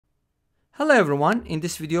Hello everyone, in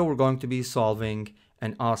this video we're going to be solving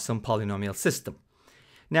an awesome polynomial system.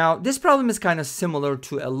 Now this problem is kind of similar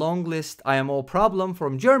to a long list IMO problem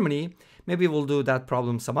from Germany. Maybe we'll do that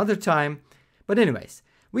problem some other time. But anyways,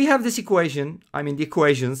 we have this equation, the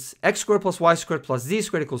equations, x squared plus y squared plus z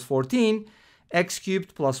squared equals 14, x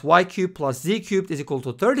cubed plus y cubed plus z cubed is equal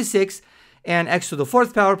to 36, and x to the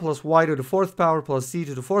fourth power plus y to the fourth power plus z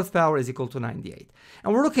to the fourth power is equal to 98.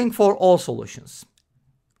 And we're looking for all solutions,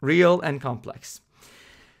 real and complex.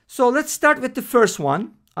 So let's start with the first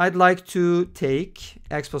one. I'd like to take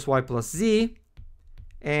x plus y plus z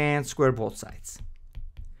and square both sides.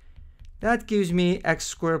 That gives me x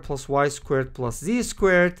squared plus y squared plus z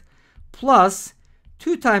squared plus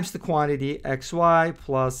 2 times the quantity xy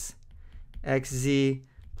plus xz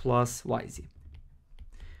plus yz.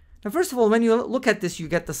 Now first of all, when you look at this, you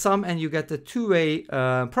get the sum and you get the two-way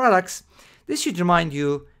products. This should remind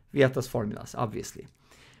you Vieta's formulas, obviously.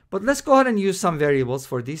 But let's go ahead and use some variables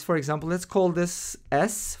for these. For example, let's call this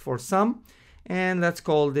s for sum, and let's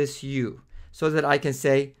call this u, so that I can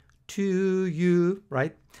say 2u,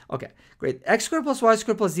 right? Okay, great. X squared plus y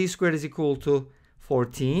squared plus z squared is equal to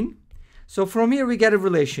 14. So from here we get a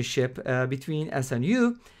relationship between s and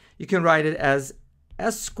u. You can write it as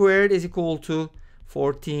s squared is equal to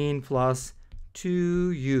 14 plus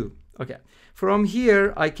 2u. Okay, from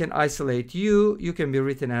here I can isolate u. U can be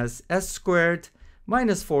written as s squared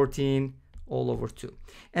minus 14 all over 2.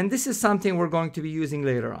 And this is something we're going to be using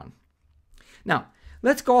later on. Now,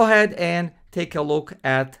 let's go ahead and take a look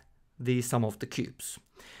at the sum of the cubes.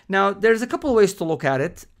 Now, there's a couple ways to look at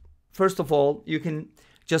it. First of all, you can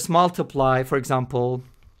just multiply, for example,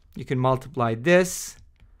 you can multiply this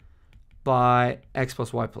by x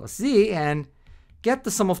plus y plus z and get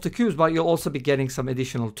the sum of the cubes, but you'll also be getting some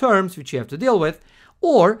additional terms which you have to deal with.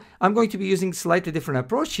 Or I'm going to be using a slightly different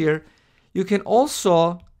approach here. You can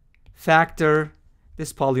also factor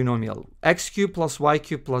this polynomial, x cubed plus y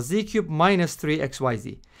cubed plus z cubed minus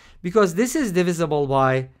 3xyz, because this is divisible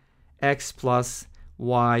by x plus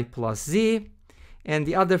y plus z, and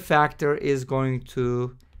the other factor is going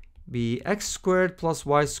to be x squared plus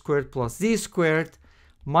y squared plus z squared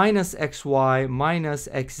minus xy minus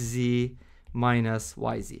xz minus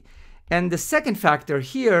yz. And the second factor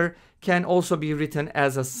here can also be written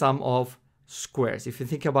as a sum of squares. If you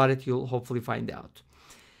think about it, you'll hopefully find out.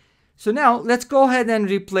 So now let's go ahead and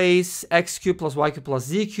replace x cubed plus y cubed plus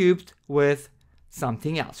z cubed with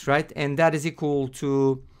something else, right? And that is equal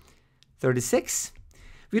to 36.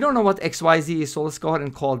 We don't know what xyz is, so let's go ahead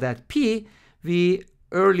and call that p.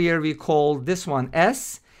 Earlier we called this one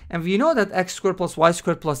s, and we know that x squared plus y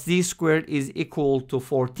squared plus z squared is equal to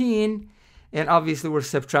 14, and obviously we're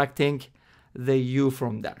subtracting the u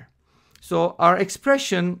from there. So our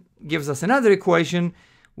expression gives us another equation,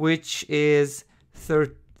 which is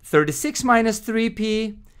 36 minus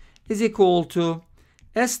 3p is equal to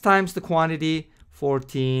s times the quantity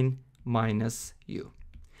 14 minus u.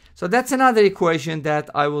 So that's another equation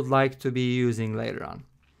that I would like to be using later on.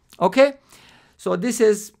 Okay, so this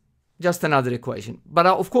is just another equation. But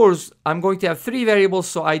of course, I'm going to have 3 variables,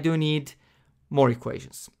 so I do need more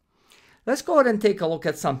equations. Let's go ahead and take a look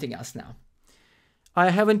at something else now. I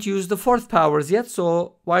haven't used the fourth powers yet,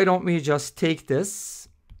 so why don't we just take this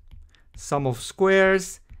sum of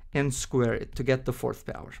squares and square it to get the fourth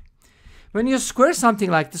power. When you square something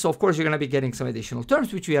like this, of course, you're going to be getting some additional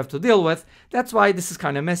terms which we have to deal with. That's why this is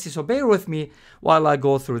kind of messy, so bear with me while I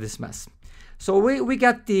go through this mess. So we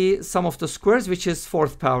get the sum of the squares, which is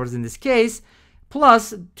fourth powers in this case,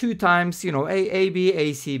 plus 2 times, AB,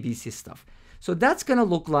 AC, BC stuff. So that's going to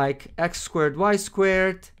look like x squared y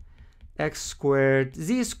squared, x squared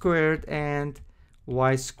z squared, and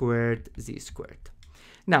y squared z squared.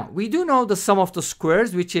 Now, we do know the sum of the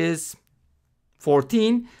squares, which is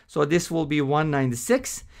 14, so this will be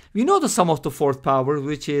 196. We know the sum of the fourth power,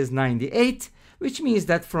 which is 98, which means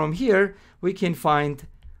that from here we can find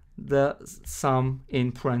the sum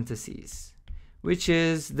in parentheses, which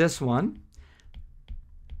is this one.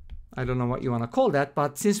 I don't know what you want to call that,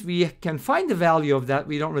 but since we can find the value of that,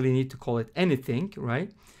 we don't really need to call it anything,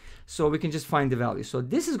 right? So we can just find the value. So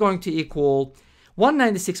this is going to equal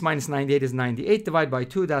 196 minus 98 is 98, divided by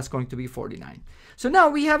 2, that's going to be 49. So now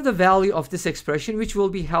we have the value of this expression, which will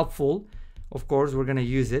be helpful. Of course, we're going to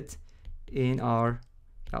use it in our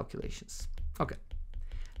calculations. Okay.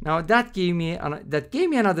 Now that gave me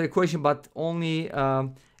another equation, but only a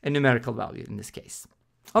numerical value in this case.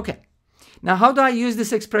 Okay. Now how do I use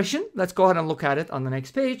this expression? Let's go ahead and look at it on the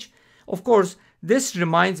next page. Of course, this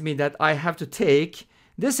reminds me that I have to take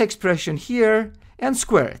this expression here and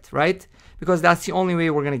square it, right? Because that's the only way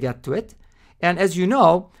we're going to get to it. And as you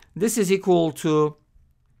know, this is equal to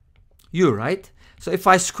u, right? So if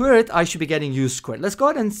I square it, I should be getting u squared. Let's go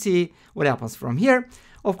ahead and see what happens from here.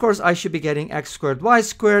 Of course, I should be getting x squared y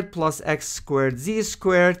squared plus x squared z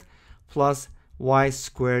squared plus y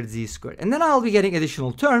squared z squared. And then I'll be getting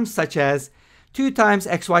additional terms such as 2 times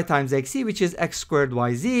xy times xz, which is x squared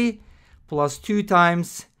yz, plus 2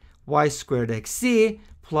 times y squared xz,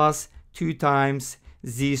 plus 2 times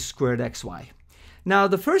z squared xy. Now,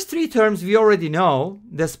 the first 3 terms, we already know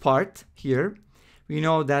this part here. We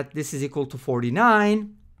know that this is equal to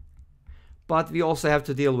 49, but we also have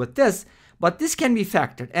to deal with this. But this can be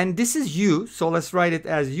factored, and this is u, so let's write it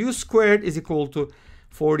as u squared is equal to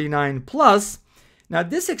 49 plus. Now,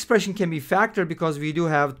 this expression can be factored because we do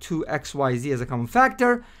have 2xyz as a common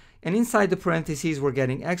factor, and inside the parentheses, we're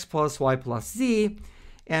getting x plus y plus z,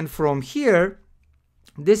 and from here,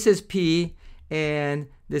 this is p, and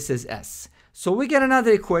this is s. So we get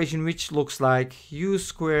another equation which looks like u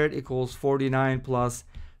squared equals 49 plus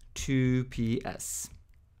 2ps.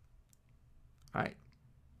 All right.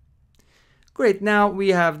 Great. Now we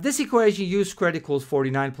have this equation, u squared equals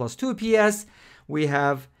 49 plus 2ps. We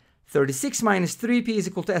have 36 minus 3p is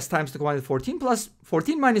equal to s times the quantity 14 plus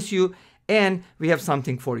 14 minus u, and we have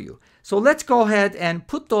something for u. So let's go ahead and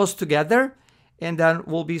put those together, and then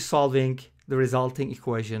we'll be solving the resulting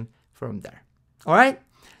equation from there. All right.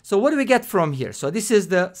 So what do we get from here? So this is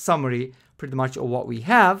the summary pretty much of what we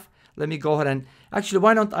have. Let me go ahead and actually,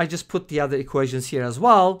 why don't I just put the other equations here as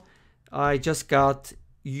well? I just got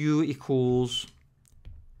u equals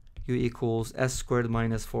s squared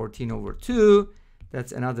minus 14 over 2.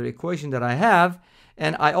 That's another equation that I have.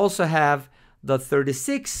 And I also have the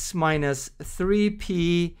 36 minus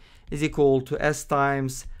 3p is equal to s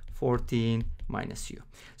times 14 minus u.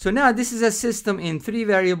 So now this is a system in 3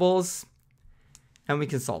 variables, and we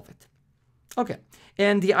can solve it. Okay,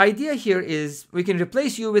 and the idea here is we can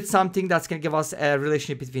replace u with something that's going to give us a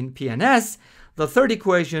relationship between p and s. The third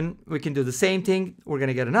equation, we can do the same thing. We're going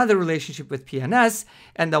to get another relationship with p and s,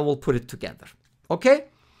 and then we'll put it together. Okay,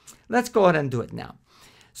 let's go ahead and do it now.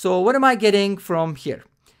 So what am I getting from here?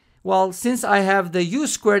 Well, since I have the u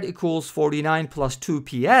squared equals 49 plus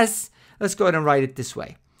 2ps, let's go ahead and write it this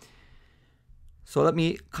way. So let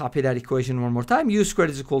me copy that equation one more time. U squared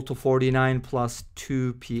is equal to 49 plus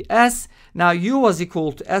 2ps. Now u was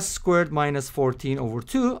equal to s squared minus 14 over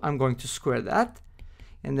 2. I'm going to square that.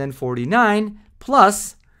 And then 49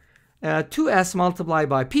 plus 2s multiplied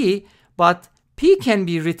by p. But p can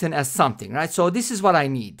be written as something, right? So this is what I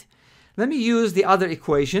need. Let me use the other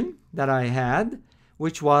equation that I had,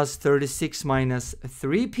 which was 36 minus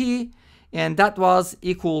 3p. And that was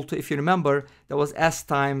equal to, if you remember, that was s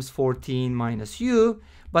times 14 minus u.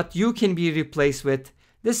 But u can be replaced with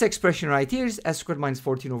this expression right here, is s squared minus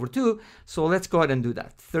 14 over 2. So let's go ahead and do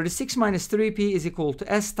that. 36 minus 3p is equal to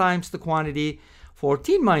s times the quantity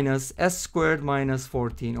 14 minus s squared minus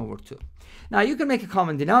 14 over 2. Now you can make a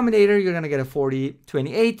common denominator. You're going to get a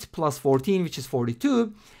 28 plus 14, which is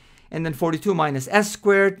 42. And then 42 minus s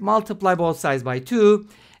squared, multiply both sides by 2.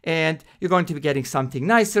 And you're going to be getting something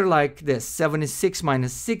nicer like this. 76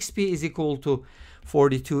 minus 6p is equal to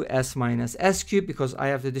 42s minus s cubed, because I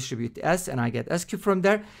have to distribute the s and I get s cubed from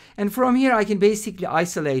there. And from here, I can basically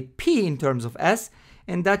isolate p in terms of s.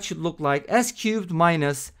 And that should look like s cubed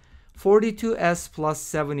minus 42s plus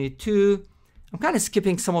 72. I'm kind of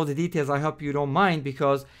skipping some of the details. I hope you don't mind,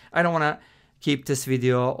 because I don't want to keep this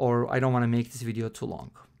video, or I don't want to make this video too long.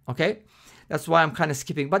 Okay? That's why I'm kind of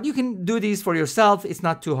skipping, but you can do these for yourself. It's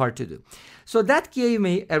not too hard to do. So that gave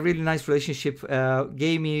me a really nice relationship,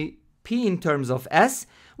 gave me p in terms of s,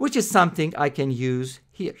 which is something I can use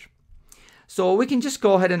here. So we can just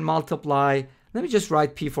go ahead and multiply. Let me just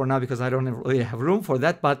write p for now, because I don't really have room for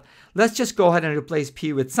that, but let's just go ahead and replace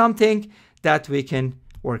p with something that we can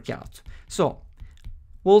work out. So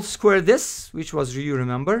we'll square this, which was u,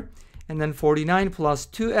 remember? And then 49 plus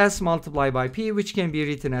 2s multiplied by p, which can be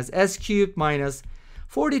written as s cubed minus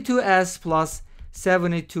 42s plus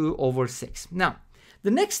 72 over 6. Now,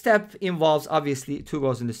 the next step involves, obviously, 2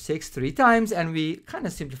 goes into 6 3 times, and we kind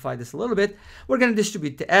of simplify this a little bit. We're going to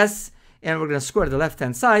distribute the s, and we're going to square the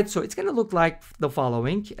left-hand side. So it's going to look like the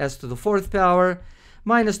following. S to the 4th power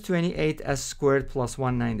minus 28s squared plus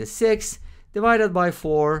 196 divided by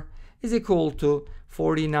 4 is equal to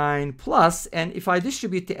 49 plus, and if I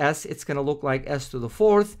distribute the s, it's going to look like s to the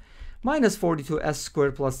 4th minus 42s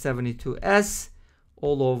squared plus 72s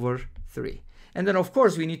all over 3. And then, of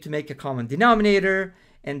course, we need to make a common denominator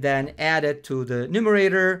and then add it to the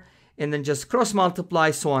numerator and then just cross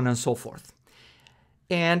multiply, so on and so forth.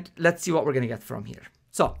 And let's see what we're going to get from here.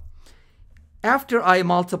 So after I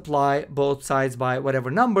multiply both sides by whatever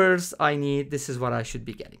numbers I need, this is what I should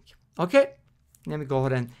be getting. Okay, let me go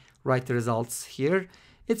ahead and write the results here.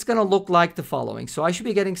 It's going to look like the following. So I should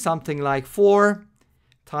be getting something like 4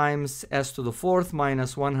 times s to the fourth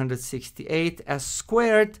minus 168 s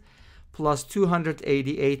squared plus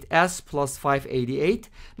 288s plus 588.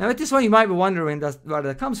 Now at this one you might be wondering where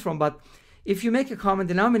that comes from, but if you make a common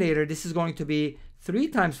denominator, this is going to be 3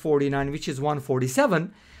 times 49, which is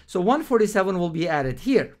 147. So 147 will be added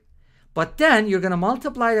here. But then you're going to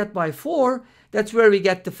multiply that by 4. That's where we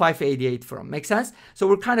get the 588 from. Make sense? So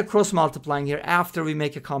we're kind of cross-multiplying here after we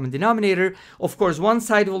make a common denominator. Of course, one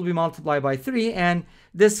side will be multiplied by 3, and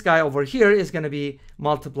this guy over here is going to be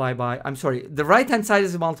multiplied by, I'm sorry, the right-hand side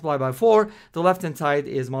is multiplied by 4, the left-hand side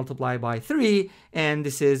is multiplied by 3, and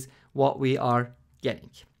this is what we are getting.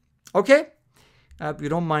 Okay? You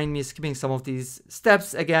don't mind me skipping some of these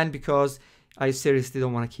steps again because I seriously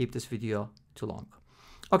don't want to keep this video too long.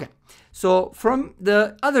 Okay, so from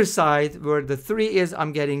the other side where the 3 is,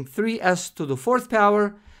 I'm getting 3s to the fourth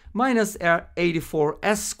power minus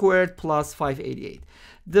 84s squared plus 588.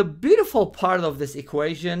 The beautiful part of this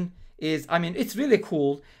equation is, I mean, it's really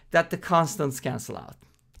cool that the constants cancel out.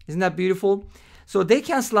 Isn't that beautiful? So they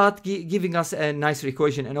cancel out, giving us a nicer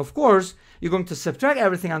equation. And of course, you're going to subtract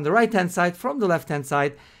everything on the right-hand side from the left-hand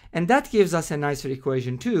side. And that gives us a nicer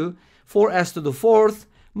equation too. 4s to the fourth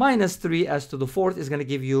minus 3s to the fourth is going to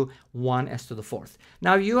give you 1s to the fourth.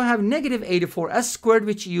 Now you have negative 84s squared,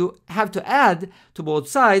 which you have to add to both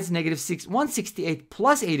sides, negative 168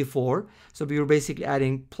 plus 84. So you're basically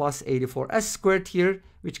adding plus 84s squared here,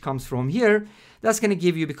 which comes from here. That's going to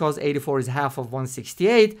give you, because 84 is half of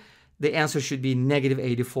 168, the answer should be negative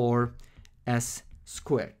 84s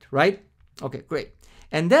squared, right? Okay, great.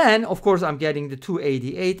 And then, of course, I'm getting the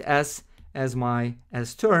 288s as my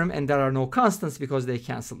term, and there are no constants because they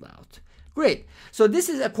canceled out. Great. So this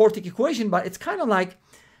is a quartic equation, but it's kind of like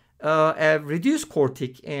a reduced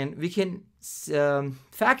quartic, and we can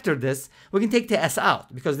factor this. We can take the s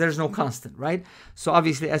out because there's no constant, right? So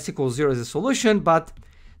obviously s equals 0 is a solution, but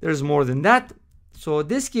there's more than that. So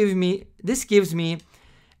this gives me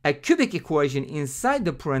a cubic equation inside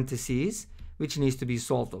the parentheses, which needs to be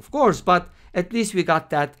solved, of course, but at least we got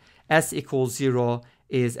that s equals 0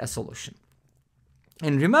 is a solution.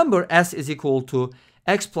 And remember, s is equal to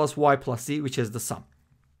x plus y plus z, which is the sum.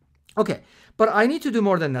 Okay, but I need to do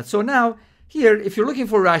more than that. So now here, if you're looking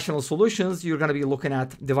for rational solutions, you're going to be looking at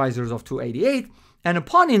divisors of 288. And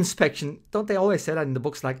upon inspection, don't they always say that in the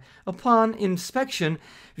books, like upon inspection,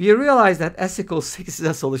 we realize that s equals 6 is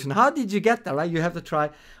a solution. How did you get that, right? You have to try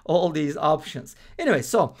all these options. Anyway,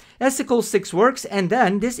 so s equals 6 works, and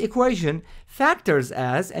then this equation factors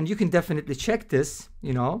as, and you can definitely check this,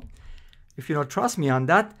 you know, if you don't trust me on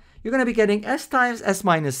that, you're going to be getting s times s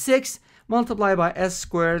minus 6 multiplied by s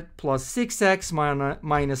squared plus 6x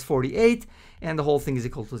minus 48, and the whole thing is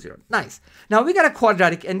equal to 0. Nice. Now we got a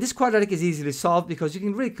quadratic, and this quadratic is easily solved because you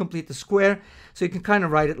can really complete the square. So you can kind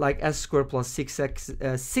of write it like s squared plus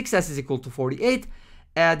 6s is equal to 48.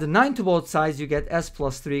 Add the 9 to both sides, you get s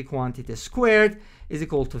plus 3 quantity squared is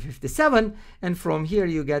equal to 57. And from here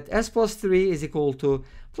you get s plus 3 is equal to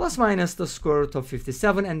plus minus the square root of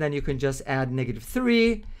 57. And then you can just add negative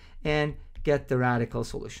 3 and get the radical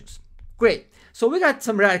solutions. Great. So we got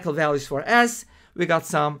some radical values for s. We got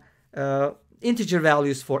some integer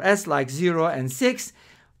values for s like 0 and 6.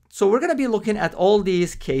 So we're going to be looking at all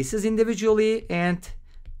these cases individually, and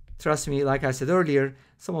trust me, like I said earlier,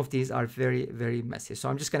 some of these are very, very messy. So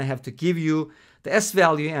I'm just going to have to give you the s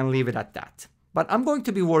value and leave it at that. But I'm going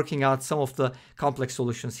to be working out some of the complex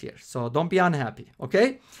solutions here. So don't be unhappy,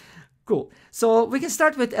 okay? Cool. So we can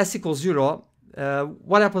start with s equals 0.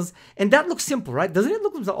 What happens? And that looks simple, right? Doesn't it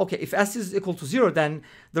look okay? If s is equal to 0, then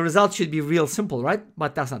the result should be real simple, right?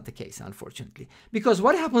 But that's not the case, unfortunately. Because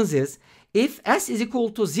what happens is, if s is equal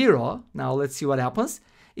to 0, now let's see what happens.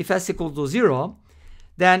 If s equal to 0,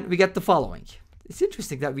 then we get the following. It's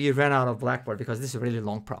interesting that we ran out of Blackboard because this is a really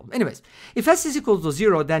long problem. Anyways, if s is equal to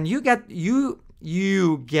 0, then you get u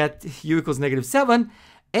equals negative 7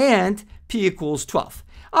 and p equals 12.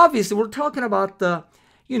 Obviously, we're talking about the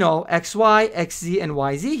xy, xz, and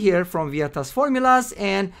yz here from Vieta's formulas,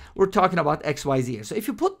 and we're talking about xyz here. So if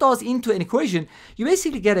you put those into an equation, you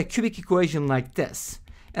basically get a cubic equation like this.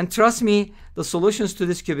 And trust me, the solutions to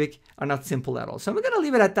this cubic are not simple at all. So I'm going to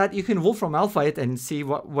leave it at that. You can Wolfram Alpha it and see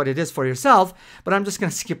what it is for yourself, but I'm just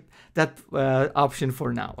going to skip that option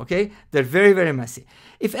for now, okay? They're very, very messy.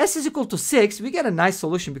 If s is equal to 6, we get a nice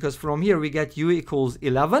solution because from here we get u equals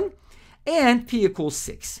 11 and p equals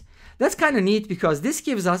 6. That's kind of neat because this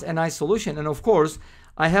gives us a nice solution. And of course,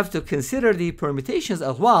 I have to consider the permutations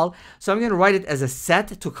as well. So I'm going to write it as a set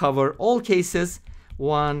to cover all cases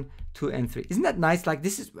 1, 2, and 3. Isn't that nice? Like,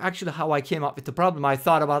 this is actually how I came up with the problem. I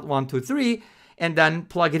thought about 1, 2, 3, and then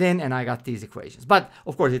plug it in, and I got these equations. But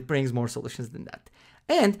of course, it brings more solutions than that.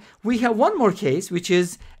 And we have one more case, which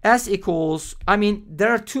is s equals, I mean, there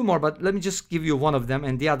are two more, but let me just give you one of them,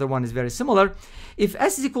 and the other one is very similar. If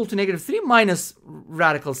s is equal to negative 3 minus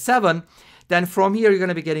radical 7, then from here, you're going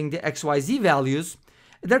to be getting the xyz values.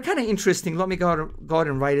 They're kind of interesting. Let me go ahead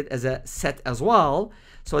and write it as a set as well.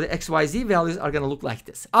 So the xyz values are going to look like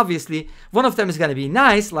this. Obviously, one of them is going to be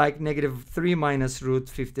nice, like negative 3 minus root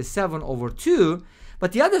 57 over 2.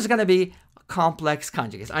 But the other is going to be complex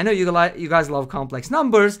conjugates. I know you guys love complex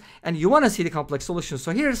numbers, and you want to see the complex solutions.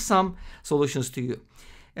 So here's some solutions to you.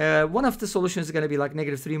 One of the solutions is going to be like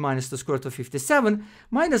negative 3 minus the square root of 57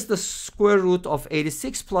 minus the square root of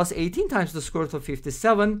 86 plus 18 times the square root of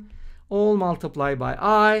 57, all multiplied by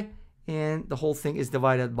I, and the whole thing is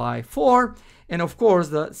divided by 4. And of course,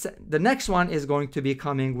 the next one is going to be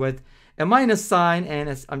coming with a minus sign,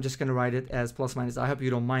 and I'm just going to write it as plus minus. I hope you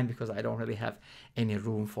don't mind because I don't really have any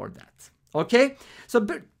room for that. Okay, so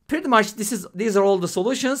pretty much these are all the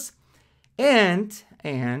solutions, and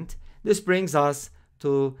this brings us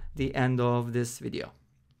to the end of this video.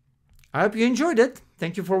 I hope you enjoyed it.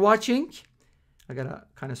 Thank you for watching. I gotta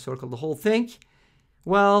kind of circle the whole thing.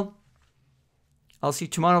 Well, I'll see you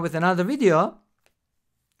tomorrow with another video.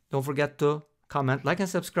 Don't forget to comment, like, and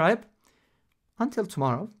subscribe. Until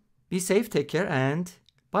tomorrow, be safe, take care, and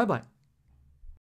bye-bye.